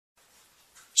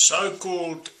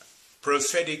So-called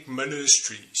prophetic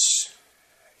ministries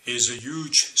is a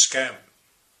huge scam.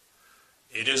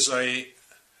 It is a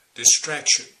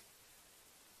distraction.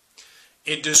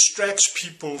 It distracts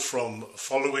people from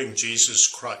following Jesus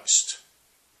Christ.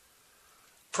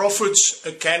 Prophets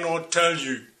cannot tell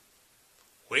you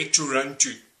where to run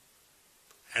to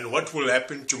and what will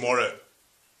happen tomorrow.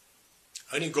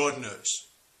 Only God knows.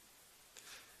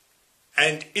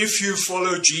 And if you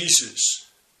follow Jesus,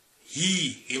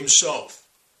 He Himself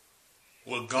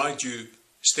will guide you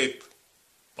step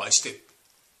by step.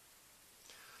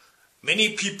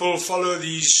 Many people follow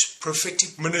these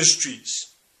prophetic ministries.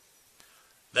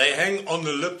 They hang on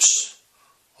the lips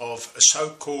of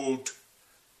so-called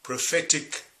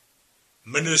prophetic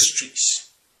ministries.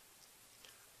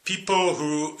 People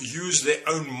who use their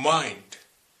own mind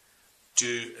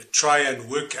to try and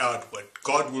work out what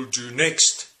God will do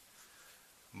next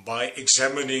by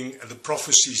examining the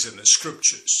prophecies in the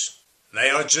scriptures. They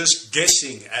are just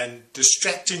guessing and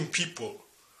distracting people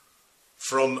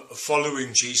from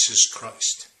following Jesus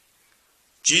Christ.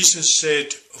 Jesus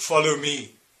said, "Follow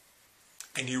me,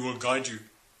 and He will guide you.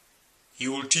 He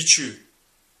will teach you.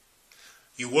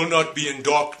 You will not be in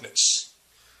darkness."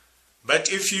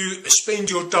 But if you spend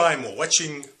your time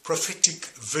watching prophetic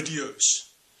videos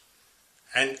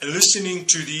and listening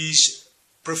to these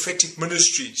prophetic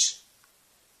ministries,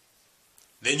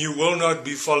 then you will not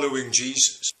be following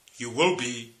Jesus. You will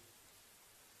be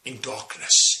in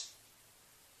darkness.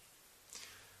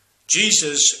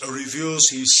 Jesus reveals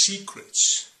His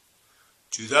secrets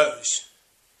to those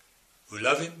who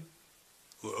love Him,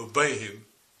 who obey Him,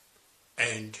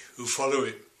 and who follow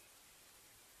Him.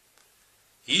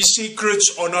 His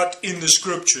secrets are not in the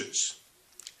scriptures.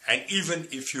 And even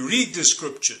if you read the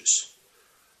scriptures,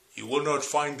 you will not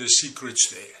find the secrets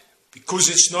there, because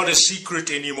it's not a secret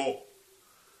anymore.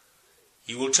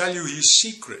 He will tell you His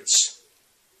secrets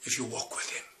if you walk with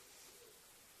Him.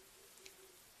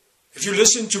 If you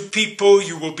listen to people,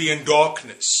 you will be in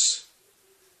darkness.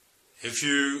 If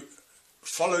you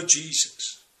follow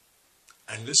Jesus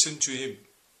and listen to Him,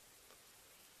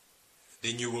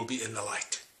 then you will be in the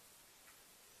light.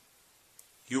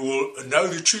 You will know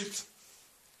the truth,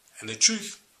 and the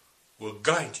truth will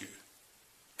guide you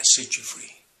and set you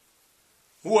free.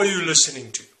 Who are you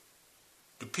listening to?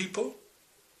 The people?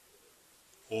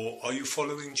 Or are you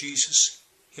following Jesus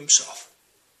Himself?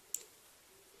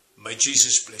 May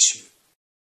Jesus bless you.